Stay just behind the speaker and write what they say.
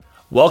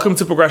Welcome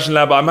to Progression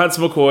Lab. I'm Hans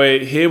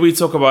McCoy. Here we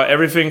talk about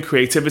everything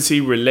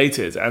creativity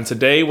related, and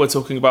today we're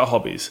talking about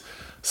hobbies.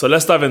 So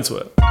let's dive into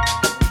it.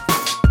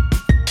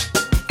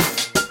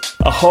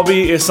 A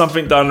hobby is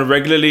something done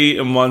regularly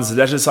in one's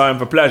leisure time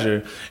for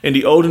pleasure. In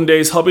the olden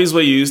days, hobbies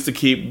were used to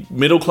keep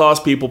middle-class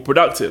people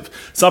productive,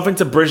 something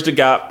to bridge the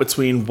gap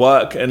between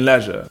work and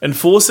leisure.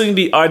 Enforcing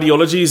the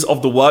ideologies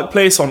of the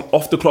workplace on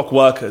off-the-clock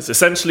workers,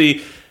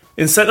 essentially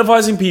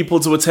incentivizing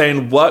people to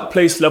attain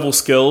workplace-level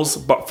skills,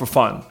 but for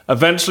fun.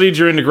 Eventually,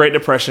 during the Great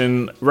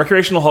Depression,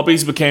 recreational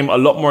hobbies became a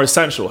lot more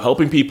essential,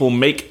 helping people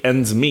make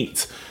ends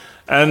meet.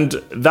 And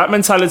that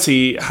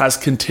mentality has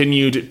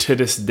continued to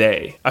this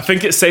day. I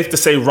think it's safe to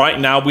say right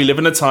now we live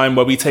in a time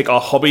where we take our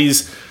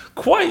hobbies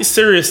quite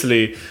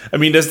seriously. I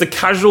mean, there's the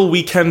casual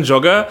weekend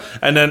jogger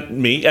and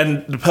then me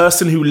and the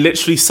person who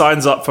literally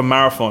signs up for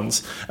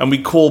marathons. And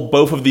we call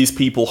both of these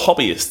people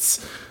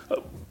hobbyists.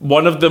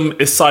 One of them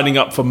is signing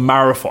up for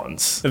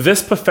marathons.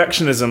 This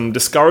perfectionism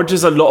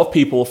discourages a lot of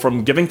people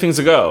from giving things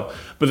a go,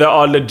 but there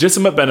are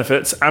legitimate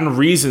benefits and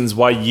reasons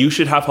why you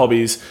should have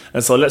hobbies.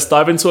 And so let's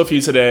dive into a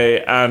few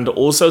today and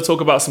also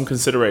talk about some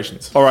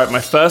considerations. All right,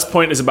 my first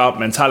point is about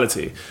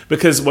mentality,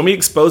 because when we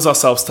expose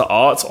ourselves to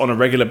art on a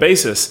regular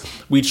basis,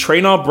 we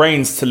train our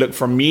brains to look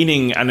for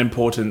meaning and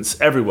importance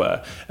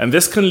everywhere. And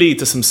this can lead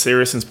to some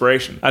serious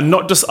inspiration. And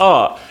not just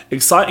art,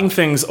 exciting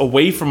things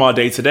away from our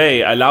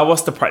day-to-day allow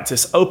us to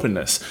practice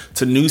openness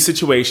to new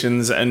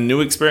situations and new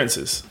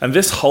experiences. And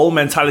this whole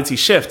mentality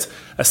shift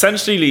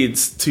essentially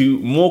leads to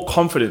more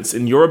confidence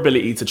in your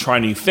ability to try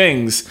new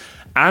things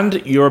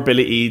and your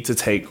ability to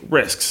take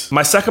risks.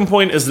 My second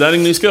point is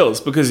learning new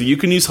skills, because you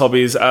can use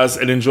hobbies as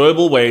an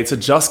enjoyable way to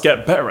just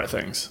get better at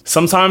things.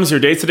 Sometimes your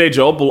day-to-day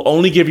job will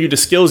only give you the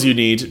skills you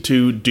need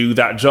to do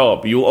that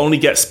job. You'll only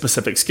get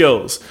specific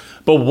skills.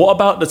 But what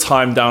about the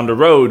time down the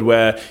road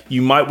where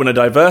you might want to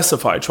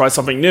diversify, try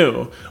something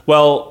new?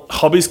 Well,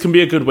 hobbies can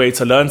be a good way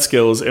to learn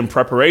skills in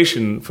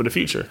preparation for the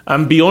future.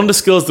 And beyond the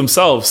skills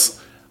themselves,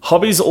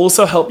 hobbies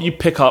also help you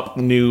pick up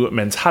new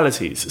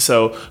mentalities.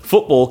 So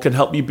football can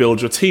help you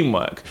build your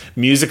teamwork.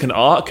 Music and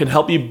art can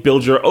help you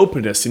build your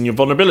openness and your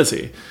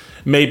vulnerability.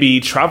 Maybe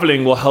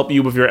traveling will help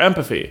you with your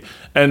empathy.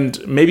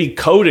 And maybe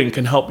coding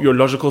can help your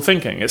logical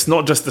thinking. It's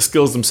not just the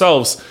skills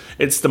themselves,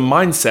 it's the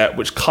mindset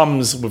which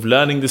comes with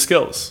learning the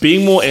skills.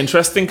 Being more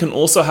interesting can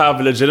also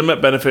have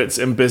legitimate benefits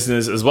in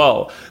business as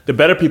well. The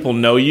better people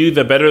know you,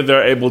 the better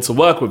they're able to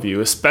work with you,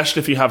 especially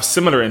if you have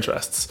similar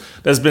interests.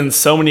 There's been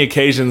so many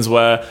occasions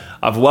where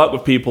I've worked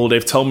with people,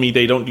 they've told me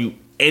they don't do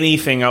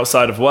anything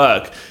outside of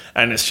work,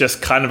 and it's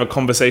just kind of a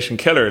conversation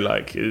killer.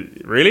 Like,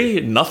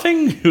 really?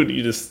 Nothing?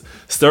 You just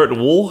stare at the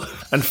wall?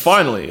 And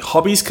finally,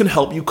 hobbies can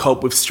help you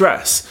cope with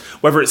stress,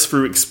 whether it's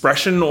through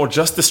expression or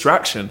just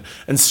distraction.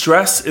 And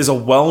stress is a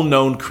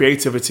well-known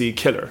creativity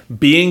killer.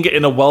 Being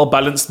in a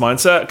well-balanced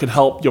mindset can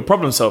help your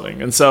problem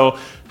solving. And so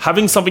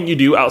having something you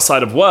do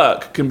outside of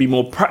work can be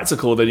more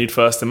practical than you'd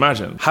first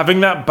imagine. Having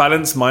that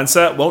balanced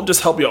mindset won't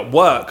just help you at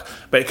work,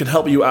 but it can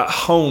help you at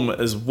home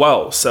as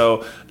well.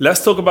 So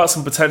let's talk about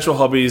some potential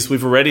hobbies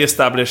we've already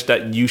established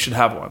that you should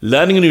have one.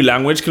 Learning a new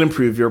language can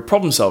improve your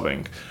problem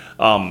solving.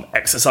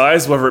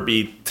 Exercise, whether it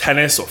be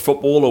tennis or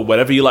football or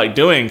whatever you like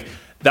doing,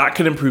 that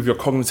can improve your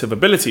cognitive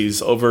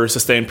abilities over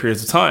sustained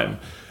periods of time.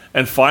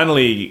 And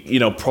finally,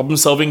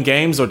 problem-solving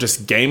games or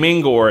just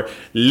gaming or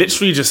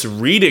literally just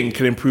reading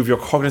can improve your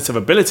cognitive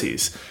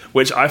abilities,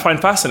 which I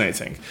find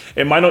fascinating.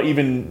 It might not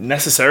even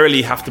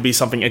necessarily have to be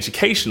something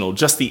educational.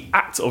 Just the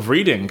act of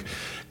reading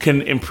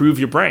can improve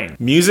your brain.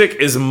 Music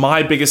is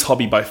my biggest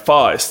hobby by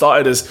far. It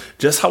started as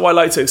just how I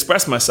like to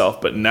express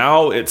myself, but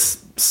now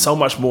it's so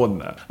much more than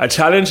that. A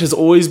challenge has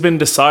always been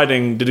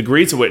deciding the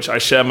degree to which I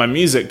share my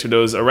music to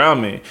those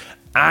around me,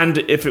 and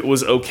if it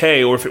was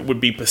okay, or if it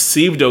would be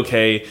perceived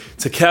okay,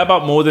 to care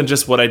about more than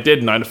just what I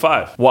did 9 to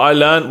 5. What I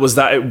learned was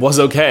that it was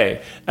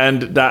okay,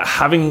 and that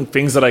having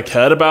things that I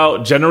cared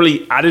about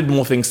generally added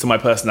more things to my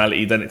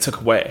personality than it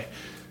took away.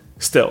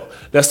 Still,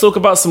 let's talk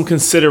about some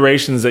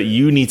considerations that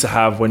you need to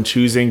have when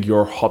choosing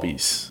your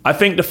hobbies. I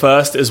think the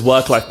first is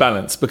work-life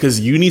balance, because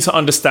you need to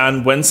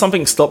understand when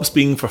something stops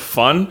being for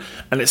fun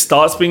and it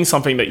starts being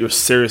something that you're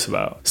serious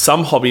about.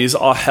 Some hobbies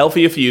are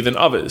healthier for you than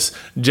others.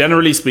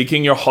 Generally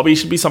speaking, your hobby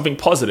should be something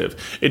positive.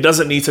 It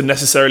doesn't need to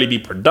necessarily be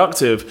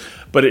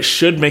productive, but it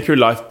should make your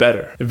life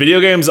better.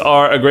 Video games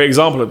are a great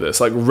example of this.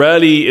 Like,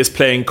 rarely is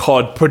playing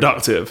COD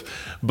productive,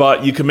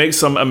 but you can make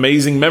some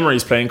amazing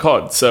memories playing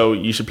COD, so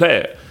you should play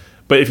it.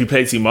 But if you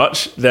play too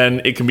much,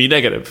 then it can be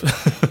negative.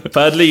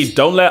 Thirdly,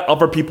 don't let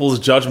other people's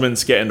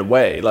judgments get in the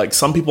way. Like,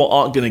 some people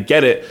aren't going to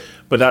get it,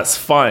 but that's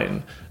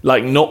fine.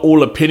 Like, not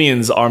all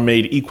opinions are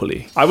made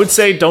equally. I would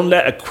say don't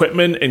let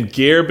equipment and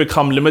gear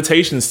become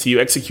limitations to you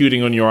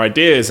executing on your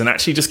ideas and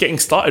actually just getting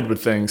started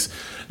with things.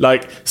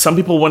 Like, some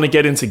people want to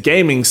get into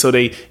gaming, so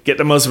they get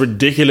the most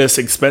ridiculous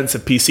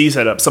expensive PC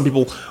setup. Some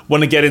people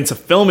want to get into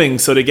filming,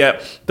 so they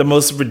get the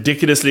most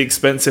ridiculously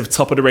expensive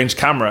top-of-the-range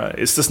camera.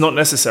 It's just not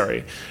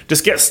necessary.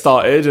 Just get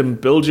started and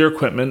build your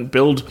equipment,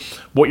 build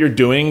what you're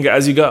doing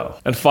as you go.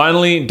 And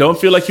finally, don't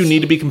feel like you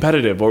need to be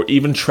competitive or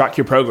even track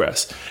your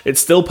progress.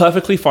 It's still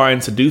perfectly fine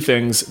to do do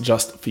things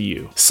just for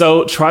you.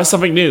 So try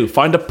something new.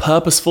 Find a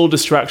purposeful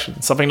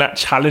distraction, something that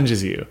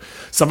challenges you,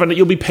 something that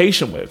you'll be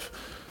patient with,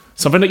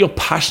 something that you're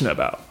passionate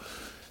about.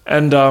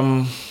 And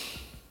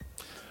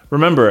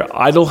remember,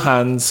 idle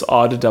hands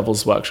are the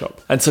devil's workshop.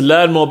 And to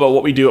learn more about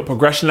what we do at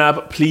Progression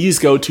Lab, please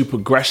go to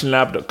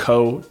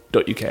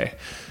progressionlab.co.uk.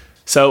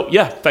 So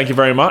yeah, thank you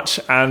very much.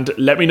 And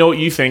let me know what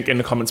you think in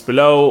the comments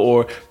below,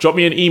 or drop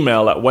me an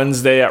email at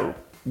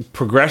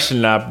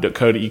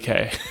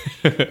wednesday@progressionlab.co.uk.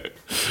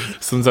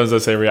 Sometimes I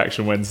say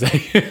Reaction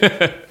Wednesday.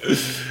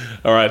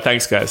 All right,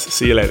 thanks guys.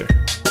 See you later.